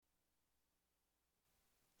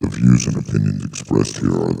views and opinions expressed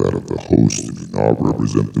here are that of the host and do not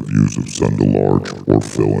represent the views of Son to Large or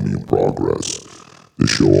Felony in Progress.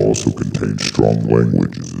 This show also contains strong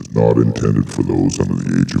language and is not intended for those under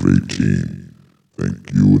the age of 18.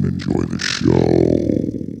 Thank you and enjoy the show.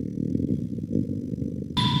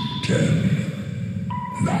 10,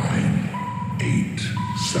 9, 8,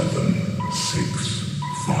 7, 6,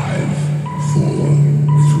 5, 4,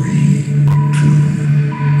 3, 2,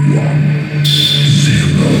 1, 0.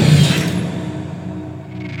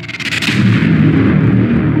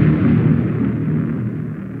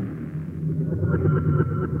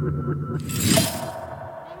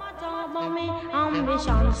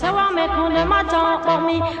 Ambition, so I make all them a talk about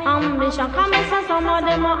me ambition. Come and say some of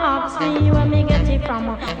them a ask me where me get it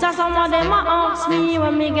from. Just some of them a ask me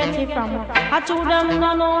where me get it from. I told them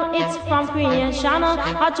no, no, it's from creation.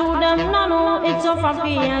 I told them no, no, it's from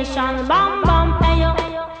creation. Bam bam, hey yo,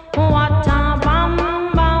 what a bam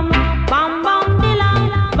bam, bam bam dilang,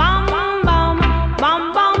 bam bam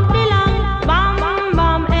bam bam dilang, bam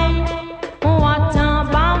bam, hey, what a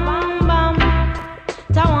bam bam,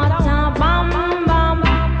 ta what a bam.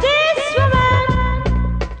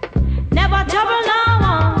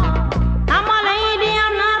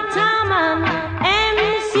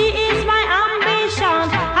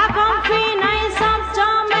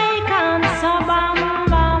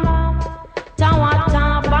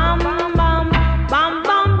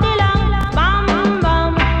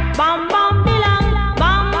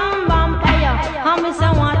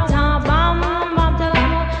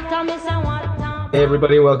 Hey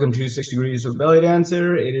everybody, welcome to 6 Degrees of Belly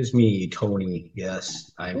Dancer. It is me, Tony.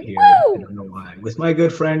 Yes, I'm here. Woo! I don't know why. With my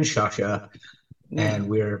good friend Shasha, and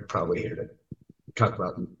we're probably here to talk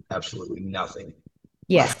about absolutely nothing.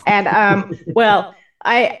 Yes, and well,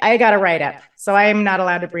 I got a write-up, so I'm not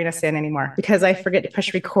allowed to bring us in anymore because I forget to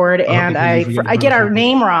push record, and I get our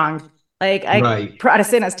name wrong. Like I brought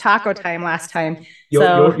us in as Taco Time last time.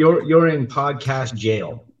 You're in podcast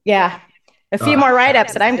jail. Yeah. A few more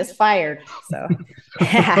write-ups and I'm just fired. So,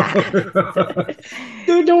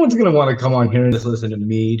 dude, no one's gonna want to come on here and just listen to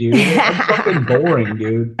me, dude. I'm fucking boring,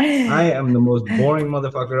 dude. I am the most boring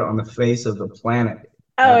motherfucker on the face of the planet.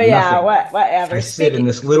 Oh yeah, whatever. I sit in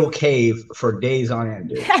this little cave for days on end,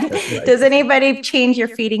 dude. Does anybody change your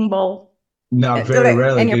feeding bowl? Not very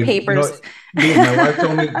rarely. And your dude. papers. Dude, my wife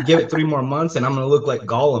told me give it 3 more months and I'm gonna look like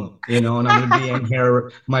Gollum, and I'm gonna be in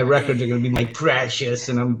here. My records are gonna be like precious,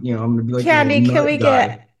 and I'm gonna be like Candy. Can we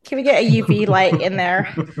get a UV light in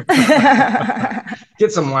there?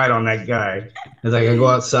 Get some light on that guy. As I go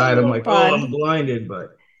outside, I'm like, I'm blinded,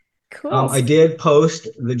 but. Cool. I did post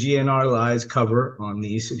the GNR Lies cover on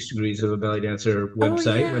the 6 Degrees of a Belly Dancer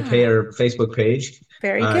website, our Facebook page.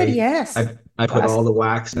 Very good, yes. I put all the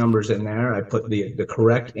wax numbers in there. I put the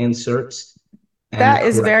correct inserts. That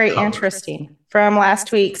is very interesting. From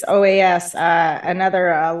last week's OAS,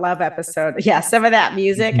 another love episode. Yeah, some of that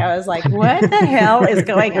music, I was like, what the hell is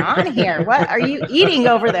going on here? What are you eating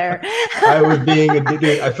over there? I was being a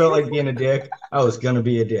dick. I felt like being a dick. I was going to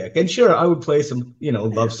be a dick. And sure, I would play some,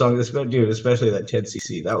 love songs, dude, especially that Ted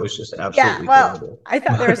CC. That was just absolutely terrible. I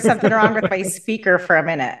thought there was something wrong with my speaker for a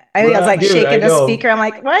minute. I was like shaking the speaker. I'm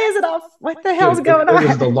like, why is it off? What the hell's going on? It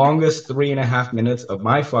was the longest 3.5 minutes of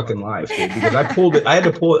my fucking life, dude, because I pulled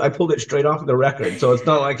it straight off of the record. So it's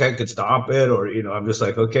not like I could stop it or, I'm just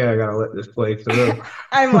like, okay, I got to let this play through.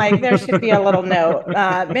 I'm like, there should be a little note.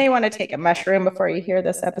 May want to take a mushroom before you hear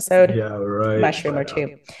this episode. Yeah, right. Mushroom or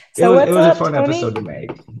two. So it was a fun episode to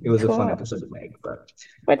make. It was a fun episode to make. But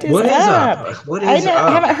what is up? What is up?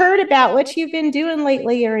 I haven't heard about what you've been doing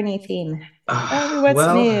lately or anything.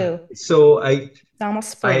 What's new? So it's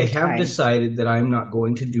almost spring I have decided that I'm not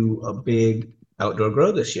going to do a big outdoor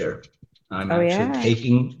grow this year. I'm actually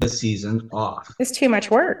taking the season off. It's too much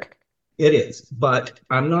work. It is, but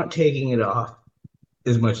I'm not taking it off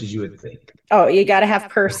as much as you would think. Oh, you got to have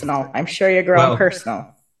personal. I'm sure you're growing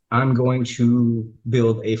personal. I'm going to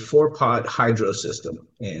build a 4-pot hydro system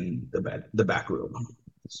in the back room.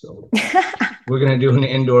 So we're going to do an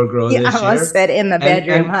indoor grow this year. I almost said in the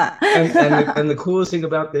bedroom, huh? and the coolest thing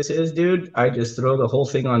about this is, dude, I just throw the whole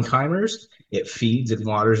thing on timers. It feeds and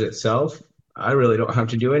waters itself. I really don't have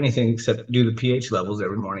to do anything except do the pH levels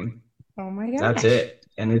every morning. Oh my god. That's it.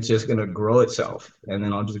 And it's just going to grow itself. And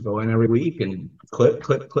then I'll just go in every week and clip.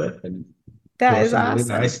 And that is awesome.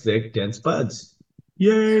 Really nice, thick, dense buds.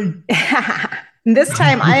 Yay. This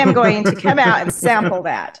time I am going to come out and sample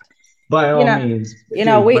that. By all means.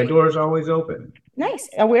 My door's always open. Nice.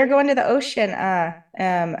 We're going to the ocean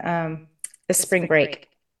this spring break.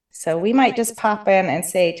 So we might just pop in and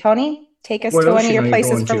say, Tony, take us to one of your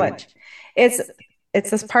places for lunch. It's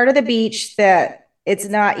this part of the beach that it's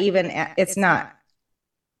not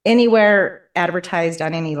anywhere advertised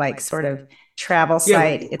on any like sort of travel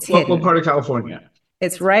site. It's hidden. What part of California?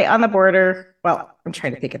 It's right on the border. Well, I'm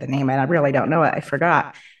trying to think of the name. I really don't know it. I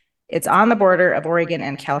forgot. It's on the border of Oregon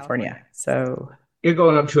and California. So you're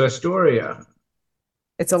going up to Astoria.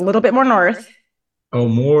 It's a little bit more north. Oh,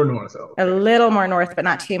 more north. Okay. A little more north, but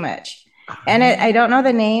not too much. And I don't know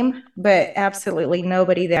the name, but absolutely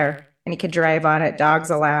nobody there. And you could drive on it. Dogs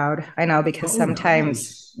allowed. I know, because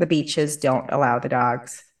sometimes the beaches don't allow the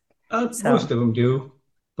dogs. Most of them do.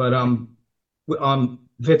 But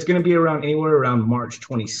if it's going to be anywhere around March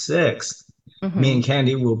 26th, me and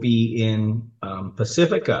Candy will be in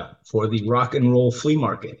Pacifica for the rock and roll flea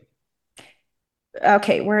market.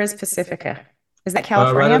 Okay, where is Pacifica? Is that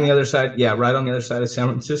California? Right on the other side. Yeah, right on the other side of San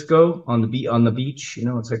Francisco, on the beach. You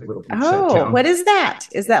know, it's like a little beachside town. What is that?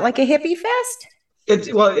 Is that like a hippie fest?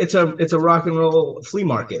 It's a rock and roll flea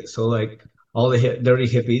market. So like all the dirty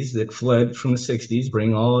hippies that fled from the 60s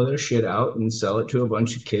bring all of their shit out and sell it to a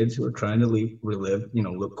bunch of kids who are trying to relive,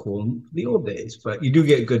 look cool in the old days. But you do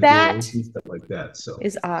get good deals and stuff like that. So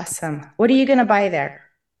is awesome. What are you gonna buy there?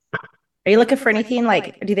 Are you looking for anything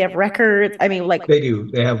like, do they have records? I mean, like. They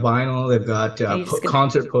do. They have vinyl. They've got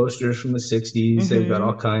concert posters from the 60s. They've got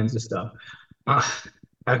all kinds of stuff.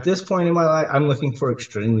 At this point in my life, I'm looking for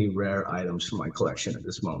extremely rare items for my collection at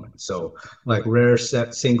this moment. So like rare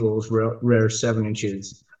set singles, rare 7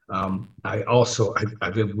 inches.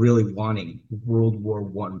 I've been really wanting World War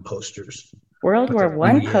I posters. World War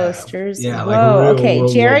I posters? Yeah. Whoa, okay.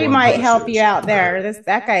 Jerry might help you out there.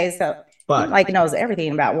 That guy is knows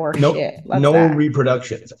everything about war shit. No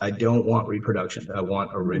reproductions. I don't want reproductions. I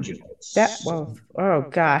want originals. Oh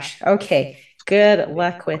gosh. Okay. Good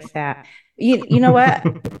luck with that. You know what?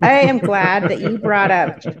 I am glad that you brought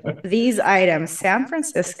up these items. San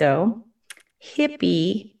Francisco,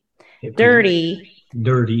 hippie, dirty.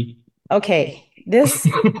 Okay. This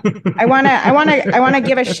I wanna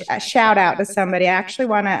give a shout out to somebody. I actually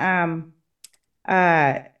wanna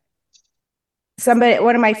one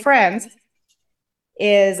of my friends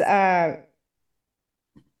is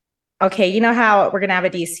okay, you know how we're gonna have a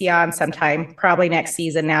DC on sometime, probably next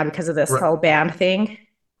season now because of this whole band thing.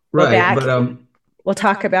 Right, but we'll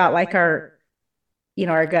talk about like our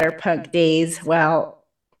gutter punk days. Well,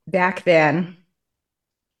 back then,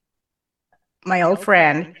 my old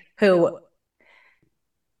friend who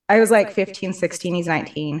I was like 15, 16, he's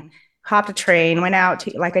 19, hopped a train, went out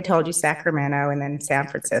to, like I told you, Sacramento and then San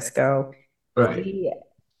Francisco. Right.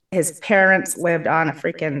 His parents lived on a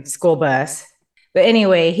freaking school bus. But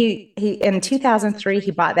anyway, he in 2003,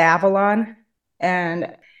 he bought the Avalon.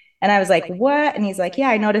 And I was like, what? And he's like, yeah,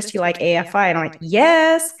 I noticed you like AFI. And I'm like,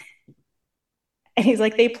 yes. And he's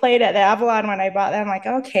like, they played at the Avalon when I bought that. I'm like,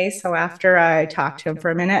 okay. So after I talked to him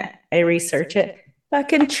for a minute, I research it.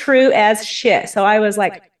 Fucking true as shit. So I was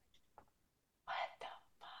like, what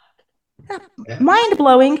the fuck? Mind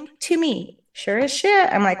blowing to me. Sure as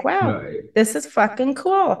shit. I'm like, wow, this is fucking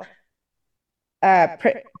cool. What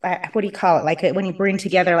do you call it? Like when you bring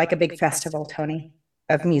together like a big festival, Tony,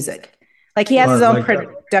 of music. Like he has his own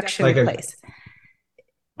production place.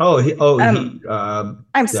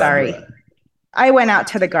 I'm sorry. I went out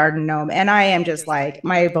to the Garden Gnome and I am just like,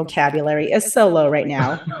 my vocabulary is so low right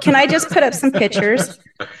now. Can I just put up some pictures,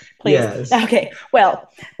 please? Yes. Okay. Well,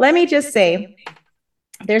 let me just say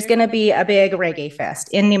there's going to be a big reggae fest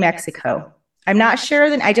in New Mexico. I'm not sure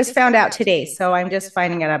that I just found out today. So I'm just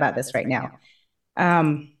finding out about this right now.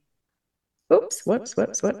 Whoops. Oh, it's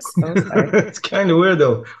kind of weird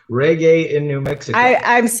though. Reggae in New Mexico.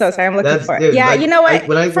 I'm so sorry. I'm looking for it. Yeah, like, you know what?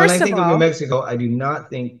 When I think of New Mexico, I do not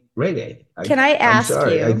think reggae. Can I ask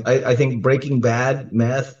you? I think Breaking Bad,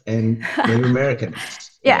 meth, and Native Americans.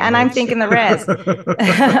 Yeah, and I'm thinking the rest.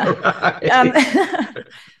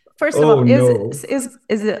 First of all, is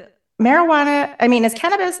it marijuana? I mean, is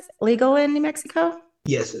cannabis legal in New Mexico?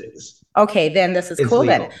 Yes, it is. Okay, then this is cool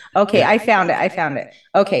legal. Then. Okay, yeah. I found it.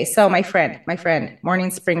 Okay, so my friend,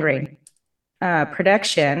 Morning Spring Rain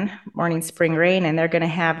production, Morning Spring Rain, and they're going to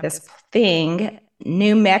have this thing,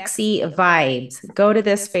 New Mexi Vibes. Go to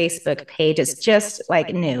this Facebook page. It's just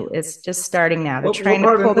like new. It's just starting now. They're trying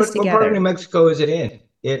to pull this together. What part of New Mexico is it in?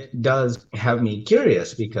 It does have me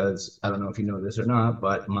curious because I don't know if you know this or not,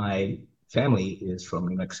 but my family is from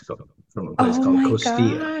New Mexico, from a place called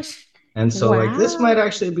Costilla. Gosh. And so like this might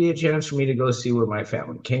actually be a chance for me to go see where my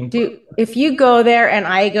family came from. If you go there and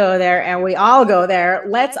I go there and we all go there,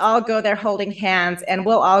 let's all go there holding hands and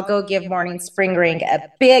we'll all go give Morning Spring Ring a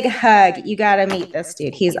big hug. You got to meet this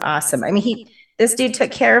dude. He's awesome. I mean, this dude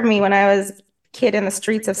took care of me when I was a kid in the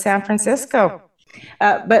streets of San Francisco.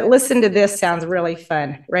 But listen to this, sounds really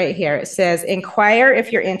fun right here. It says, inquire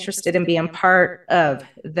if you're interested in being part of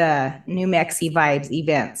the New Mexi Vibes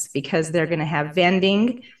events, because they're going to have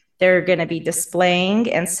vending. They're going to be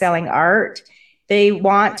displaying and selling art. They're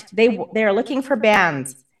looking for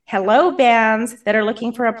bands. Hello, bands that are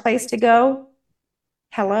looking for a place to go.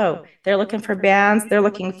 Hello. They're looking for bands. They're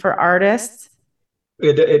looking for artists.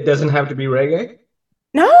 It doesn't have to be reggae?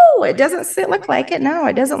 No, it doesn't look like it. No,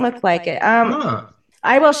 it doesn't look like it.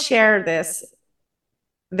 I will share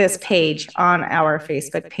this page on our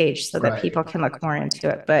Facebook page so that people can look more into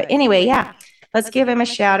it. But anyway, yeah, let's give him a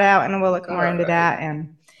shout out and we'll look more into that.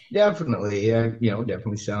 And definitely,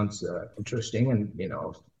 definitely sounds interesting. And,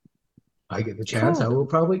 if I get the chance, I will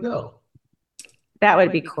probably go. That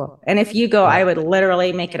would be cool. And if you go, I would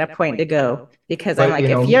literally make it a point to go, because I'm like,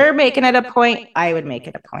 if you're making it a point, I would make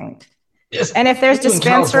it a point. Yes, and if there's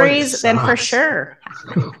dispensaries, then for sure.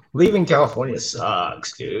 Leaving California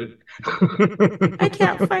sucks, dude. I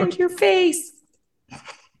can't find your face.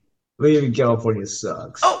 Leaving California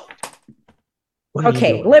sucks. Oh.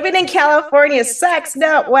 Okay, living in California sucks.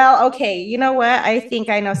 No, well, okay, you know what? I think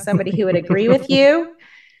I know somebody who would agree with you.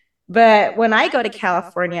 But when I go to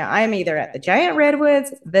California, I'm either at the giant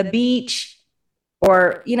redwoods, the beach,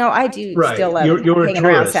 or, I do still love you're hanging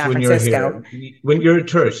around San Francisco. When you're a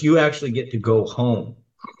tourist, you actually get to go home.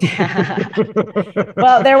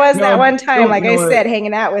 Well, there was that one time, like I said,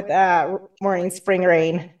 hanging out with Morning Spring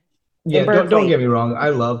Rain. Yeah, don't get me wrong. I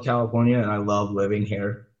love California and I love living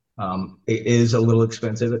here. It is a little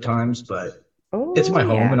expensive at times, but it's my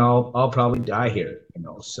home and I'll probably die here,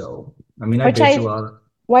 So, I mean, I ditch a lot.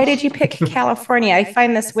 Why did you pick California? I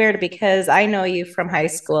find this weird because I know you from high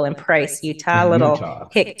school in Price, Utah, little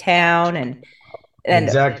hick town, and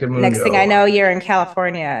next thing I know, you're in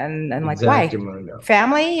California, and like, why?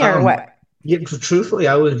 Family or what? Yeah, truthfully,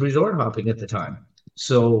 I was resort hopping at the time,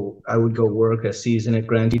 so I would go work a season at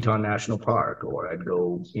Grand Teton National Park, or I'd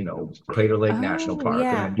go, Crater Lake National Park, and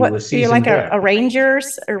I'd do a season. You're like a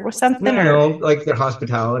Rangers or something? No, like their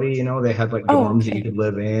hospitality. They had like dorms that you could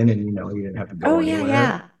live in, and you didn't have to go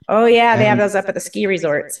anywhere. They have those up at the ski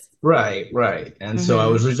resorts. Right. And so I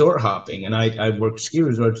was resort hopping, and I worked ski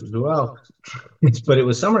resorts as well. But it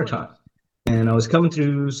was summertime, and I was coming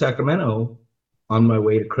through Sacramento on my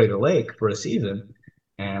way to Crater Lake for a season,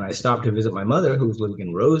 and I stopped to visit my mother, who was living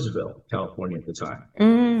in Roseville, California at the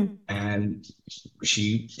time. And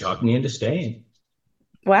she talked me into staying.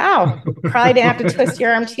 Wow. Probably didn't have to twist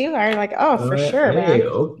your arm too. I was like, for sure, man.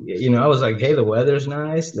 Okay. I was like, hey, the weather's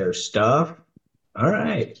nice. There's stuff. All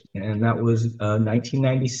right. And that was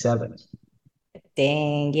 1997.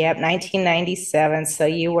 Dang. Yep. 1997. So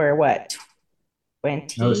you were what?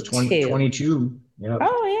 22? I was 22. Yep.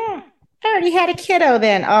 Oh, yeah. I already had a kiddo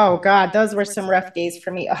then. Oh, God. Those were some rough days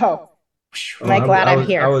for me. Oh, I'm glad I'm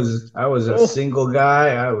here. I was a single guy.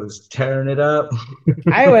 I was tearing it up.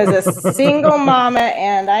 I was a single mama,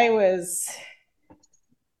 and I was...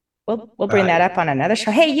 We'll bring that up on another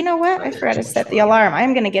show. Hey, you know what? I forgot to set the alarm.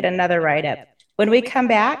 I'm going to get another write-up. When we come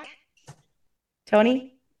back,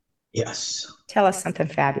 Tony? Yes. Tell us something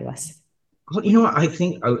fabulous. Well, I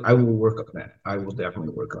think I will work on that. I will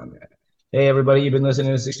definitely work on that. Hey, everybody, you've been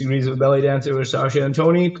listening to 6 Degrees of a Belly Dancer with Sasha and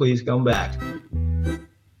Tony. Please come back.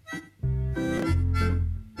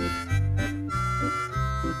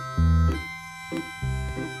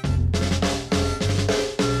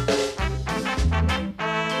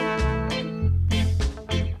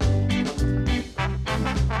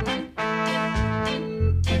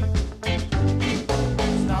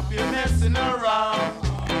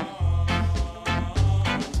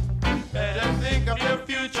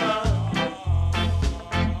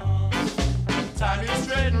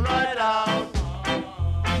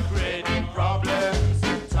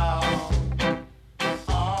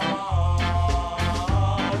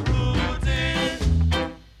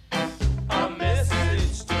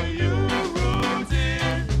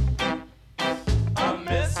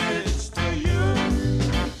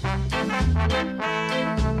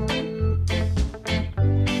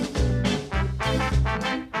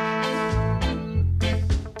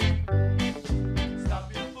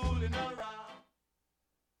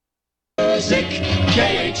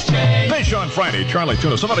 Fish on Friday, Charlie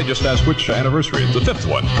Tuna. Somebody just asked which anniversary. It's the 5th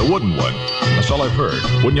one, the wooden one. That's all I've heard.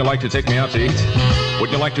 Wouldn't you like to take me out to eat?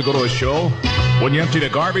 Wouldn't you like to go to a show? Wouldn't you empty the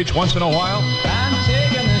garbage once in a while? I'm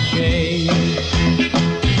taking the shade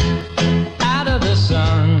out of the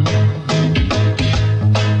sun.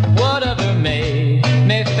 Whatever may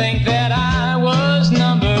think that I was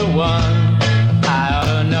number one. I ought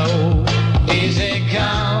to know. Easy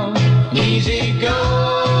come, easy go.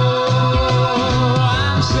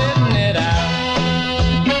 I'm sitting it out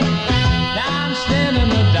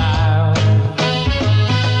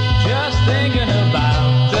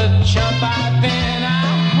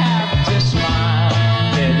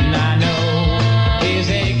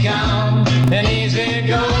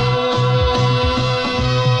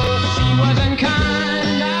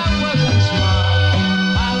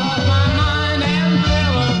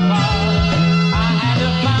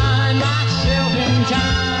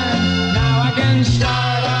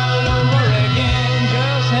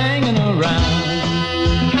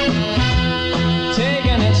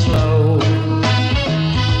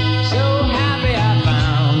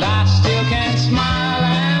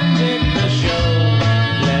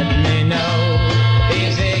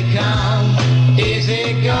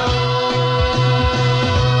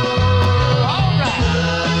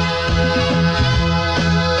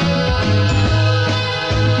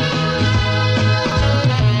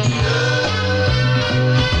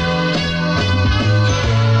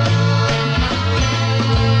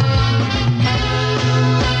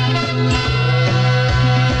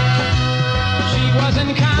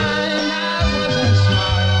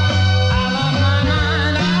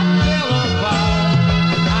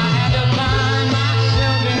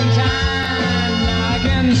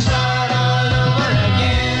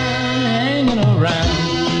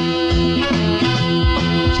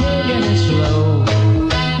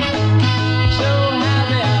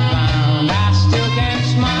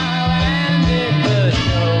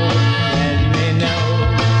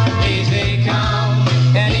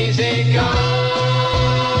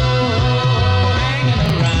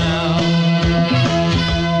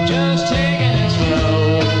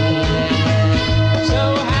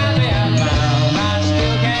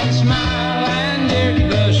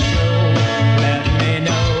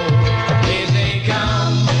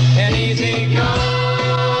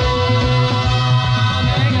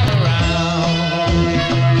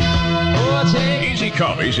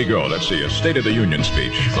easy go. Let's see, a State of the Union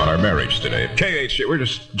speech on our marriage today. KH, we're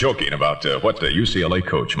just joking about what the UCLA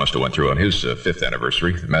coach must have went through on his 5th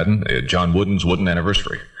anniversary, Madden, John Wooden's wooden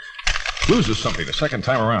anniversary. Loses something the second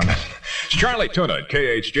time around. It's Charlie Tuna at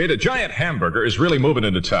KHJ. The giant hamburger is really moving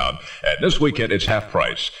into town. And this weekend, it's half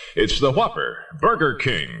price. It's the Whopper, Burger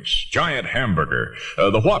King's giant hamburger.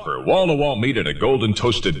 The Whopper, wall-to-wall meat in a golden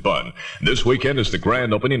toasted bun. This weekend is the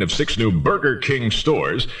grand opening of 6 new Burger King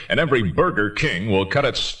stores, and every Burger King will cut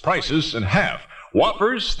its prices in half.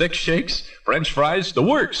 Whoppers, thick shakes, French fries, the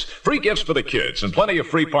works. Free gifts for the kids and plenty of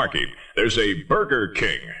free parking. There's a Burger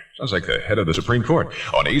King. Sounds like the head of the Supreme Court.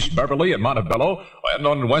 On East Beverly and Montebello and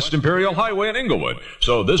on West Imperial Highway in Inglewood.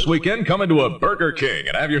 So this weekend, come into a Burger King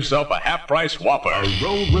and have yourself a half-price Whopper. A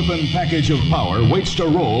roll ribbon package of power waits to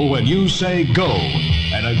roll when you say go.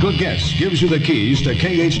 And a good guess gives you the keys to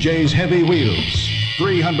KHJ's heavy wheels.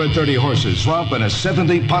 330 horses romp in a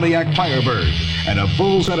 70 Pontiac Firebird, and a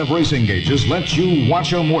full set of racing gauges lets you watch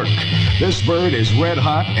them work. This bird is red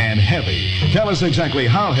hot and heavy. Tell us exactly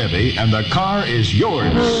how heavy, and the car is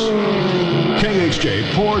yours.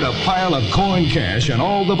 KHJ poured a pile of coin cash and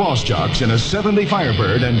all the boss jocks in a 70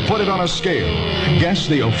 Firebird and put it on a scale. Guess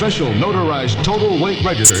the official notarized total weight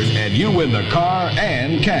registered, and you win the car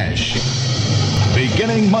and cash.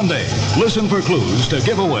 Beginning Monday, listen for clues to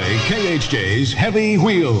give away KHJ's Heavy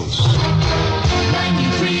Wheels.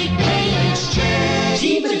 93 KHJ.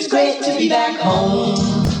 Gee, but it's great to be back home.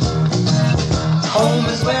 Home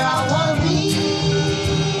is where I want to be.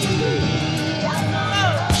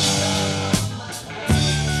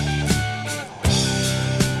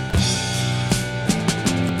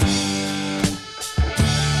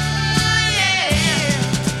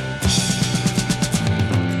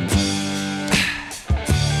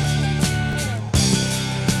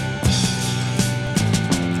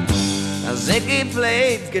 Ziggy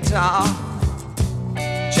played guitar,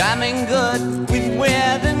 jamming good with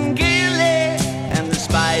Weird and Gilly and the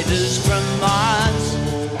Spiders from Mars.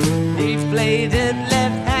 He played it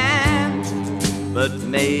left hand, but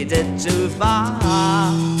made it too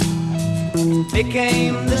far.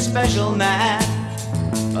 Became the special man,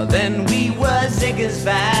 then we were Ziggy's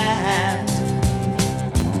band.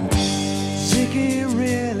 Ziggy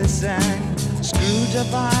really sang. Screwed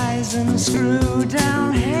up eyes and screwed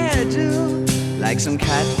down hairdo, like some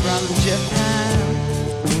cat from Japan.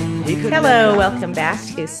 Hello, welcome back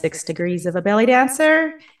to 6 Degrees of a Belly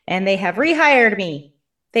Dancer, and they have rehired me.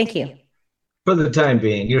 Thank you. For the time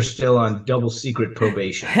being, you're still on double secret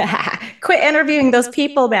probation. Quit interviewing those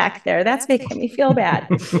people back there. That's making me feel bad.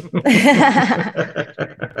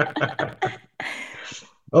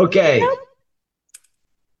 Okay. Nope.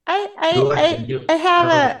 I have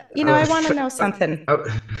I want to know something.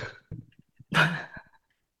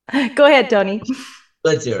 Go ahead, Tony.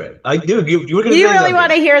 Let's hear it. I do. You were going to. You really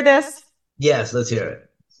want to hear this? Yes, let's hear it.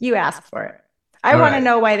 You asked for it. I want to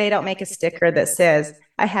know why they don't make a sticker that says,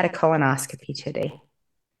 I had a colonoscopy today.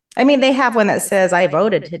 I mean, they have one that says, I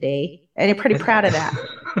voted today, and I'm pretty proud of that.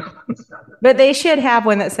 But they should have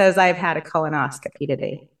one that says, I've had a colonoscopy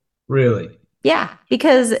today. Really? Yeah,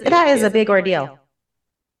 because that is a big ordeal.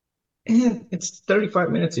 It's 35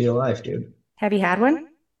 minutes of your life, dude. Have you had one?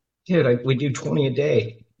 Dude, we do 20 a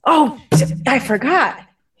day. Oh, I forgot.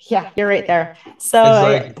 Yeah, you're right there.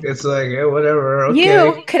 So it's like yeah, whatever. Okay.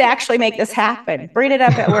 You could actually make this happen. Bring it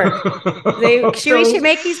up at work. We should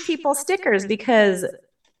make these people stickers because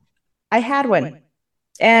I had one.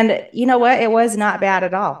 And you know what? It was not bad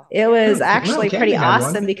at all. It was actually pretty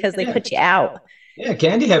awesome because they put you out. Yeah,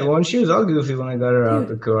 Candy had one. She was all goofy when I got her out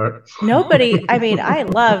the car. I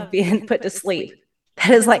love being put to sleep. That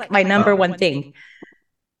is like my number one thing.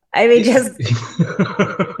 I mean, just,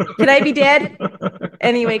 could I be dead?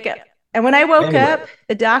 And you wake up. And when I woke up,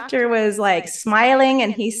 the doctor was like smiling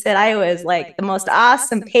and he said I was like the most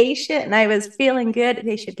awesome patient and I was feeling good.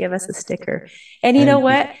 They should give us a sticker. And you know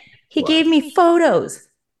what? He gave me photos.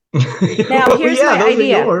 Now, here's my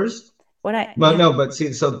idea.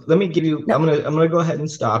 See, so let me give you. No. I'm gonna go ahead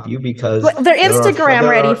and stop you because they're Instagram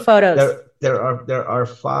ready photos. There are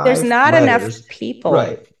 5. There's not enough people,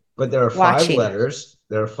 right? But there are 5 watching. letters.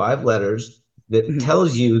 There are 5 letters that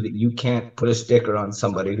tells you that you can't put a sticker on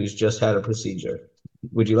somebody who's just had a procedure.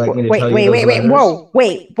 Would you like me to tell you?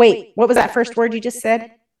 Wait. What was that first word you just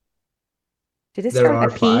said? Did it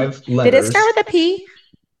start with a P? 5 letters. Did it start with a P?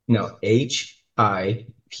 No, HIPPA.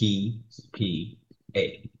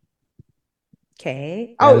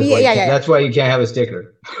 Okay. Yeah. That's why you can't have a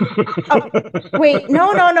sticker. Wait,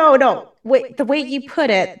 no. Wait, the way you put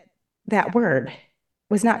it, that word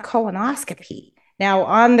was not colonoscopy. Now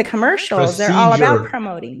on the commercials, they're all about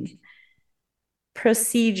promoting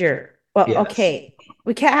procedure. Well, yes. Okay.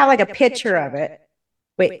 we can't have like a picture of it.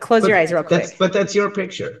 Wait, close your eyes real quick. But that's your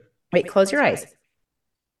picture. Wait, close your eyes.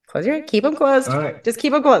 Close your eyes. Keep them closed. All right. Just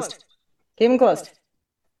keep them closed. Keep them closed.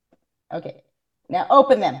 Okay. Now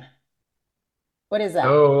open them. What is that?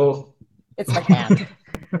 Oh. It's my hand.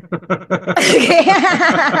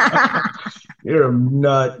 You're a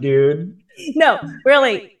nut, dude. No,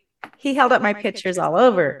 really. He held up my pictures all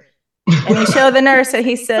over. And he showed the nurse and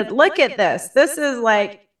he said, look at this. This is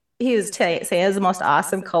like, he was saying it's the most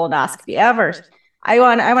awesome colonoscopy ever. I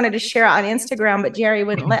wanted to share it on Instagram, but Jerry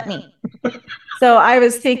wouldn't let me. So I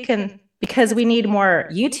was thinking, because we need more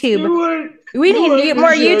YouTube. We need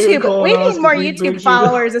more YouTube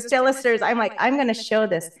followers and still listeners. I'm like, I'm going to show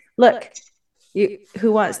this. Look,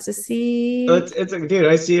 who wants to see? It's like, dude,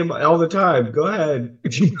 I see him all the time. Go ahead.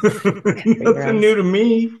 Nothing new to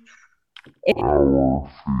me. Oh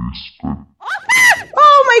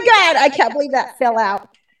my God. I can't believe that fell out.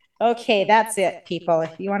 Okay, that's it, people.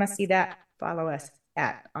 If you want to see that, follow us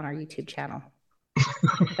on our YouTube channel.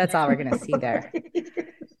 That's all we're going to see there.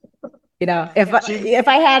 You know, if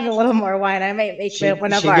I had a little more wine, I might make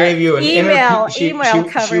one of our email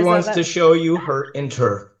covers. She wants to show you her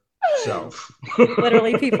self.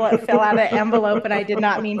 Literally, people, it fell out of an envelope, and I did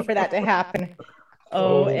not mean for that to happen.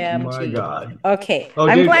 OMG. Oh my God. Okay.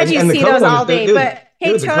 I'm glad you see those all day. But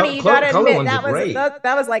hey, Tony, you gotta admit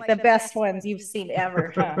that was like the best ones you've seen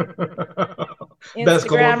ever, huh? best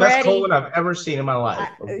colon I've ever seen in my life.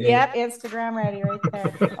 Okay. Yep, Instagram ready right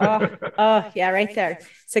there. Oh yeah, right there.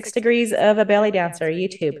 6 degrees of a belly dancer,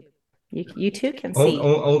 YouTube. You too can see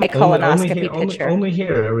my colonoscopy picture. Only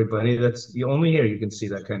here, everybody. That's the only here you can see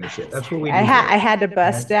that kind of shit. That's what we do. I had to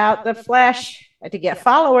bust out the flesh to get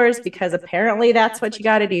followers because apparently that's what you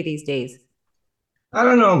got to do these days. I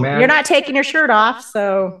don't know, man. You're not taking your shirt off,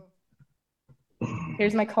 so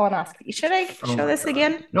here's my colonoscopy. Should I show this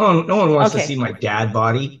again? No one wants to see my dad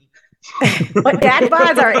body. But dad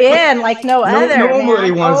bods are in like no other. Nobody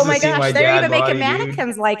wants to see my dad body. They're even making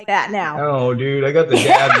mannequins like that now. Oh, dude, I got the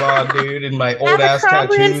dad bod, dude, and my old ass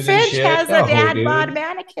tattoos and shit. Has a dad bod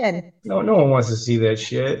mannequin. No one wants to see that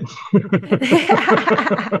shit.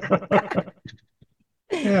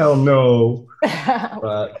 Hell no.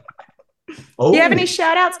 But do you have any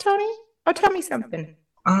shout outs, Tony? Oh, tell me something.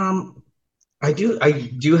 I do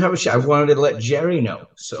have a shout. I wanted to let Jerry know.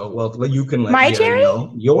 So, well, you can let Jerry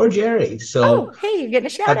know. Your Jerry. So, hey, you're getting a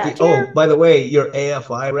shout out. By the way, your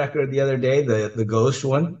AFI record the other day, the ghost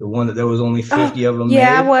one, the one that there was only 50 of them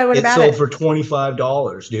made. What about it? It sold for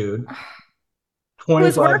 $25, dude. $25. I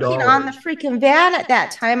was working on the freaking van at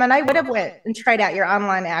that time, and I would have went and tried out your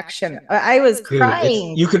online action. I was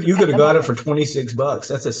crying. You could have got it for $26.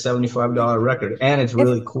 That's a $75 record, and it's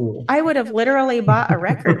really cool. I would have literally bought a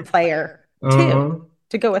record player too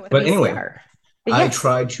to go with the But anyway, I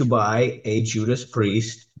tried to buy a Judas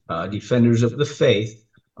Priest, Defenders of the Faith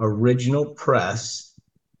original press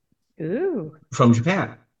from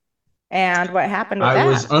Japan. And what happened with that? I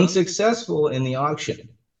was unsuccessful in the auction.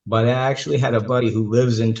 But I actually had a buddy who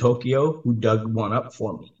lives in Tokyo who dug one up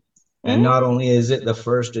for me. And not only is it the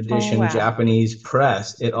first edition Japanese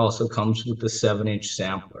press, it also comes with the 7-inch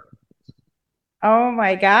sampler. Oh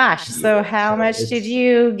my gosh. So how much did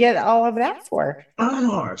you get all of that for? I don't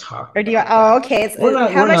want to talk. Or do you okay.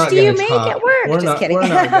 How much do you make at work? Just kidding.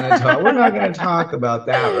 We're not gonna talk about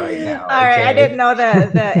that right now. All right. I didn't know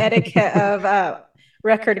the etiquette of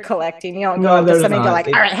record collecting. You don't go up to somebody and go like,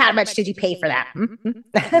 all right, how much did you pay for that?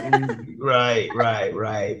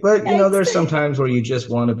 Right. But there's sometimes where you just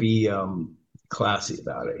want to be classy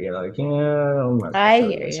about it. You're like, I'm not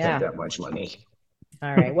gonna spend that much money.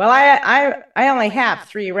 All right. Well, I only have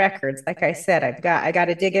 3 records. Like I said, I got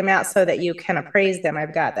to dig them out so that you can appraise them.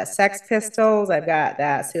 I've got that Sex Pistols, I've got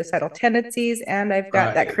that Suicidal Tendencies, and I've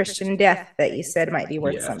got that Christian Death that you said might be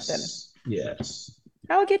worth something. Yes.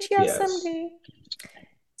 I'll get you out someday.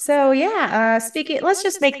 So let's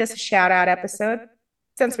just make this a shout out episode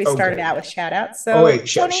since we started out with shout outs. So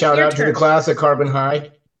shout out to the class at Carbon High.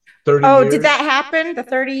 30 years. Did that happen? The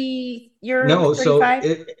 30 year? No, 35? So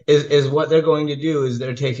it is what they're going to do is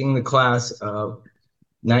they're taking the class of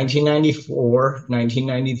 1994,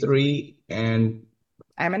 1993, and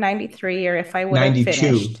I'm a 93, or if I would have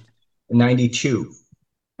finished. 92.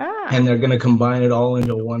 And they're going to combine it all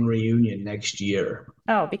into one reunion next year.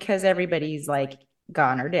 Oh, because everybody's like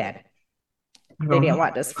gone or dead. They didn't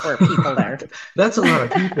want just 4 people there. That's a lot of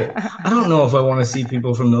people. I don't know if I want to see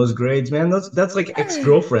people from those grades, man. That's like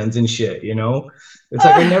ex-girlfriends and shit, It's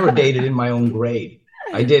like I never dated in my own grade.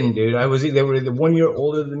 I didn't, dude. They were either 1 year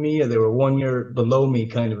older than me or they were 1 year below me,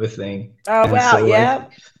 kind of a thing. Oh, and wow, so, yeah.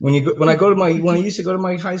 Like, when I used to go to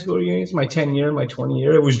my high school reunions, my 10-year, my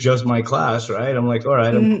 20-year, it was just my class, right? I'm like, all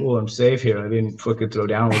right, I'm cool, I'm safe here. I didn't fucking throw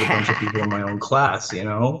down with a bunch of people in my own class, you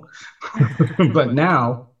know. But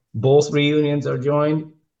now both reunions are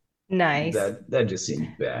joined. Nice. That just seems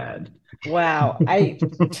bad. Wow. I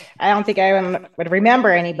don't think I would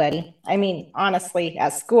remember anybody. I mean, honestly,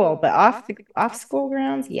 at school, but off school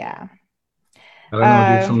grounds, yeah.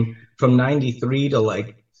 I don't know, dude. From 93 to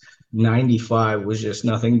like 95 was just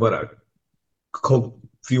nothing but a coke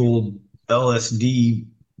fueled LSD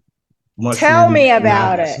mushroom. Tell me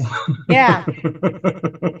about madness. it. Yeah.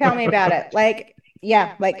 Tell me about it. Like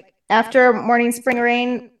after Morning Spring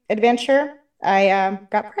Rain adventure, I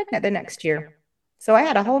got pregnant the next year. So I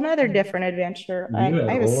had a whole nother different adventure.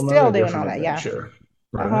 I was still doing all that. Adventure. Yeah.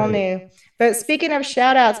 Right. A whole new. But speaking of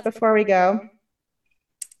shout outs, before we go,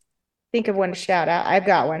 think of one to shout out. I've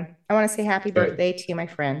got one. I want to say happy birthday to my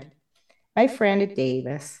friend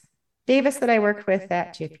Davis. Davis that I work with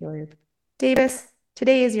at Jiffy Lube. Davis,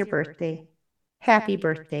 today is your birthday. Happy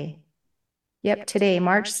birthday. Yep, today,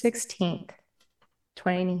 March 16th,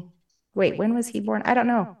 20. Wait, when was he born? I don't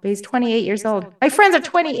know, but he's 28 years old. My friends are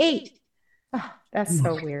 28. Oh, that's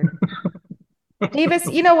so weird. Davis,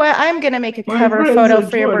 you know what? I'm going to make a cover photo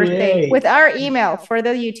for your birthday with our email for the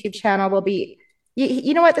YouTube channel. Will be,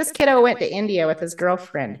 you know what? This kiddo went to India with his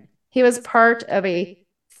girlfriend. He was part of a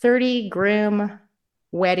 30-groom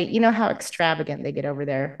wedding. You know how extravagant they get over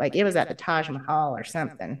there. Like it was at the Taj Mahal or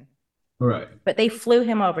something. Right. But they flew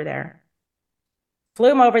him over there.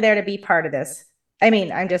 To be part of this. I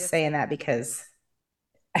mean, I'm just saying that because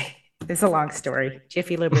it's a long story.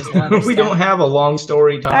 Jiffy Lube is one. We don't have a long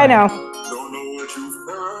story time. I know.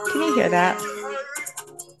 Can you hear that?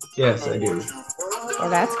 Yes, I do. Well,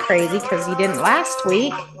 that's crazy because you didn't last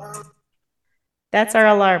week. That's our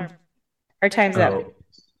alarm. Our time's up.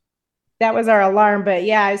 That was our alarm, but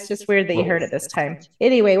yeah, it's just weird that you heard it this time.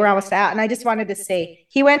 Anyway, we're almost out, and I just wanted to say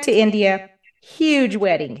he went to India, huge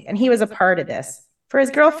wedding, and he was a part of this for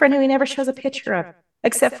his girlfriend, who he never shows a picture of,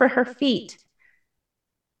 except for her feet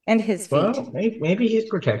and his feet. Well, maybe he's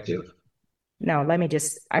protective. No,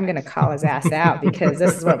 I'm going to call his ass out because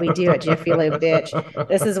this is what we do at Jiffy Lube, bitch.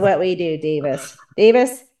 This is what we do, Davis.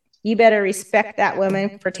 Davis, you better respect that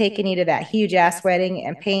woman for taking you to that huge ass wedding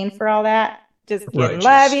and paying for all that. Just kidding. Righteous.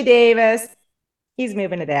 Love you, Davis. He's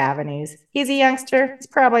moving to the Avenues. He's a youngster. He's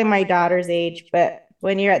probably my daughter's age, but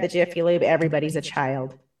when you're at the Jiffy Lube, everybody's a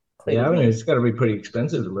child. The Avenues, it's got to be pretty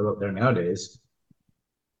expensive to live up there nowadays.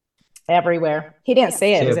 Everywhere. He didn't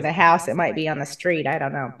say it was in a house. It might be on the street. I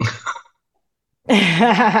don't know.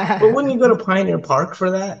 But wouldn't you go to Pioneer Park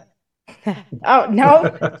for that? Oh,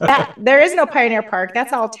 no. There is no Pioneer Park.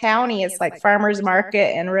 That's all towny. It's like farmer's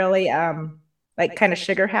market and really like kind of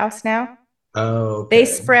sugar house now. Oh, okay. They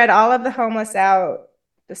spread all of the homeless out.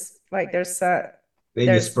 Just like there's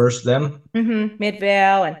dispersed them.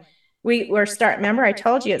 Midvale, and we're starting. Remember, I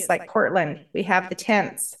told you it's like Portland. We have the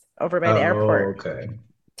tents over by the airport. Okay.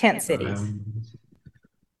 Tent cities.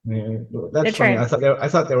 That's funny. I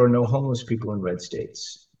thought there were no homeless people in red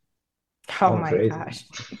states. Oh my gosh.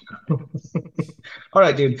 All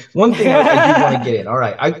right, dude. One thing I do want to get in. All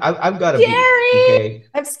right, I've got a beef. Okay,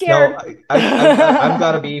 I'm scared. No, I've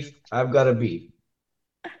got a beef. I've got a beef.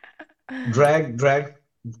 Drag.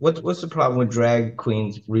 What's the problem with drag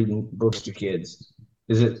queens reading books to kids?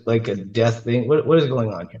 Is it like a death thing? What is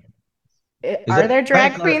going on here? Are there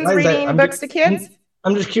drag queens reading books to kids?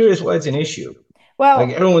 I'm just curious why it's an issue. Well,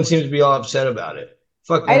 like everyone seems to be all upset about it.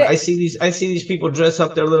 Fuck, man, I see these people dress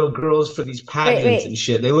up their little girls for these pageants and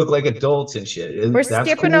shit. They look like adults and shit. We're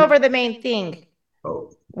skipping over the main thing.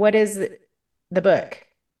 Oh, what is the book?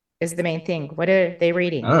 Is the main thing? What are they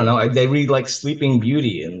reading? I don't know. They read like Sleeping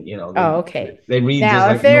Beauty, and okay. They read now just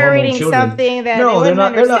like if they're reading children. Something that they're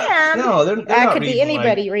not. They're that could be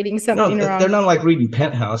anybody reading something wrong. They're not like reading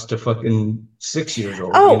Penthouse to fucking 6 years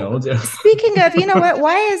old. Oh, speaking of, you know what?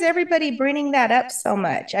 Why is everybody bringing that up so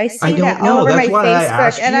much? I see that all over my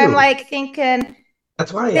Facebook, and I'm like thinking.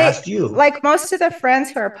 That's why I asked you. Like most of the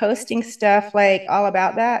friends who are posting stuff like all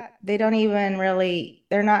about that, they don't even really.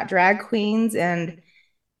 They're not drag queens, and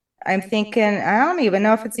I'm thinking, I don't even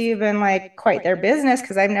know if it's even like quite their business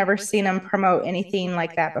because I've never seen them promote anything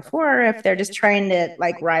like that before. If they're just trying to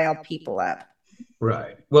like rile people up.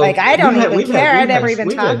 Right. Well, like I don't even care. I never even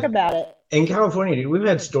talk about it. In California, dude, we've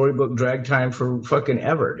had storybook drag time for fucking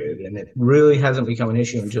ever, dude, and it really hasn't become an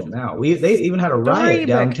issue until now. They even had a riot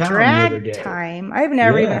downtown the other day. Drag time. I've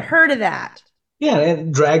never even heard of that. Yeah,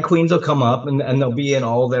 and drag queens will come up and they'll be in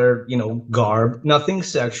all their, garb, nothing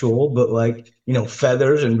sexual, but like,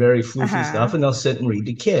 feathers and very floofy stuff, and they'll sit and read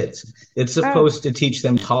to kids. It's supposed to teach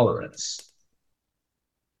them tolerance.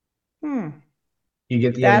 You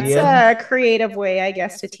get the idea? That's a creative way, I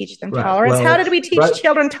guess, to teach them tolerance. Well, how did we teach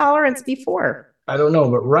children tolerance before? I don't know,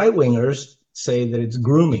 but right-wingers say that it's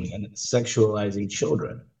grooming and it's sexualizing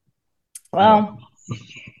children. Well,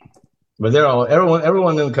 but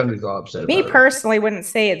everyone in the country is all upset. Me personally wouldn't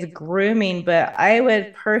say it's grooming, but I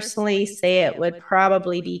would personally say it would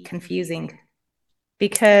probably be confusing,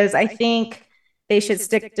 because I think they should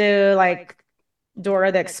stick to like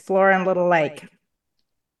Dora the Explorer and little like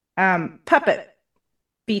puppet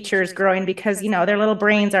features growing, because their little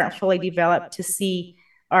brains aren't fully developed to see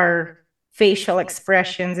our facial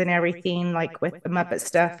expressions and everything, like with the Muppet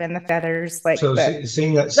stuff and the feathers. Like, so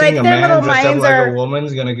seeing a man dressed up like a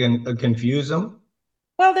woman's gonna confuse them.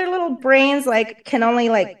 Well, their little brains can only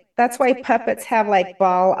that's why puppets have like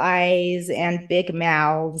ball eyes and big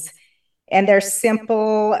mouths, and they're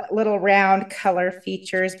simple little round color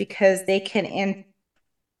features, because they can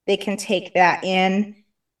take that in,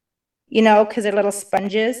 because they're little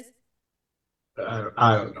sponges. I don't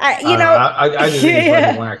know. I just think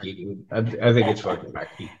it's fucking wacky, dude. I think it's fucking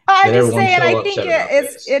wacky. I'm just saying, I think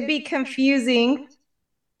it'd be confusing,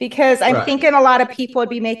 because I'm thinking a lot of people would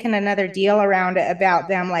be making another deal around it about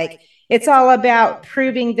them. Like, it's all about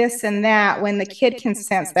proving this and that, when the kid can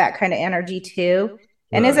sense that kind of energy too.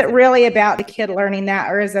 And is it really about the kid learning that,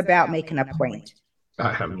 or is it about making a point?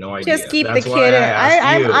 I have no idea. Just keep the kid in.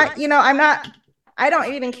 I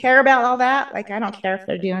don't even care about all that. Like, I don't care if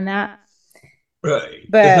they're doing that. Right.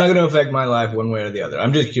 But it's not going to affect my life one way or the other.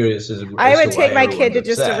 I'm just curious. I would take my kid to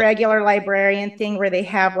just a regular librarian thing, where they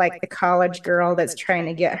have like the college girl that's trying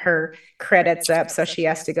to get her credits up, so she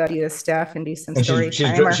has to go do this stuff and do some story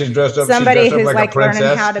time. She's dressed up. Somebody who's like learning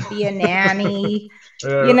how to be a nanny,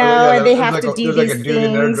 and they have to do these things. There's like a dude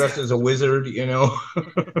in there dressed as a wizard,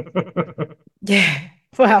 Yeah.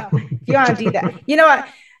 Well, if you want to do that, you know what?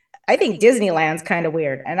 I think Disneyland's kind of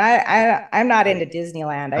weird, and I'm not into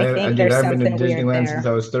Disneyland. I think there's something weird there. I've been to Disneyland since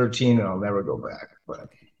I was 13, and I'll never go back. But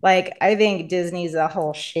like, I think Disney's a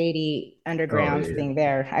whole shady underground thing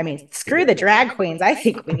there. I mean, screw the drag queens. I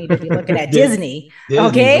think we need to be looking at Disney.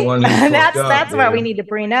 Okay, and that's what we need to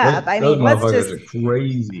bring up. I mean, let's just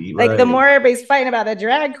crazy. Like, the more everybody's fighting about the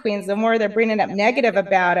drag queens, the more they're bringing up negative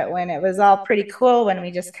about it, when it was all pretty cool when we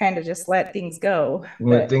just kind of just let things go.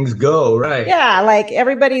 Let things go, right? Yeah, like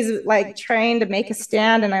everybody's like trying to make a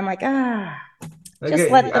stand, and I'm like,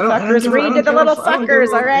 just let the fuckers read to the little fuckers,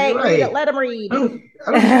 all right? Let them read. I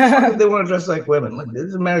don't know if they want to dress like women. Like, this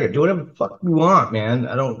is America. Do whatever the fuck you want, man.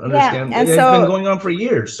 I don't understand. And it's been going on for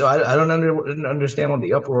years, so I don't understand what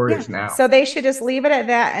the uproar is now. So they should just leave it at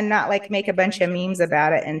that, and not like make a bunch of memes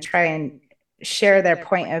about it and try and share their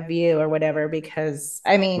point of view or whatever, because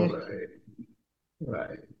I mean,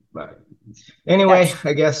 right. Anyway,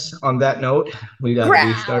 I guess on that note, we got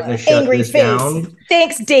to be starting to shut this down.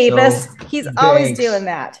 Thanks, Davis. He's always doing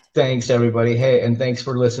that. Thanks, everybody. Hey, and thanks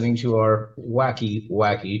for listening to our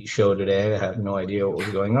wacky show today. I have no idea what was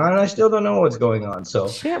going on, and I still don't know what's going on. So,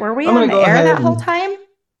 shit, were we on the air that whole time?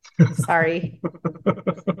 Sorry.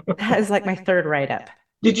 That is like my third write-up.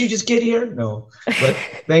 Did you just get here? No. But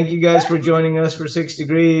thank you guys for joining us for 6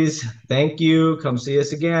 Degrees. Thank you. Come see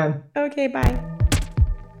us again. Okay, bye.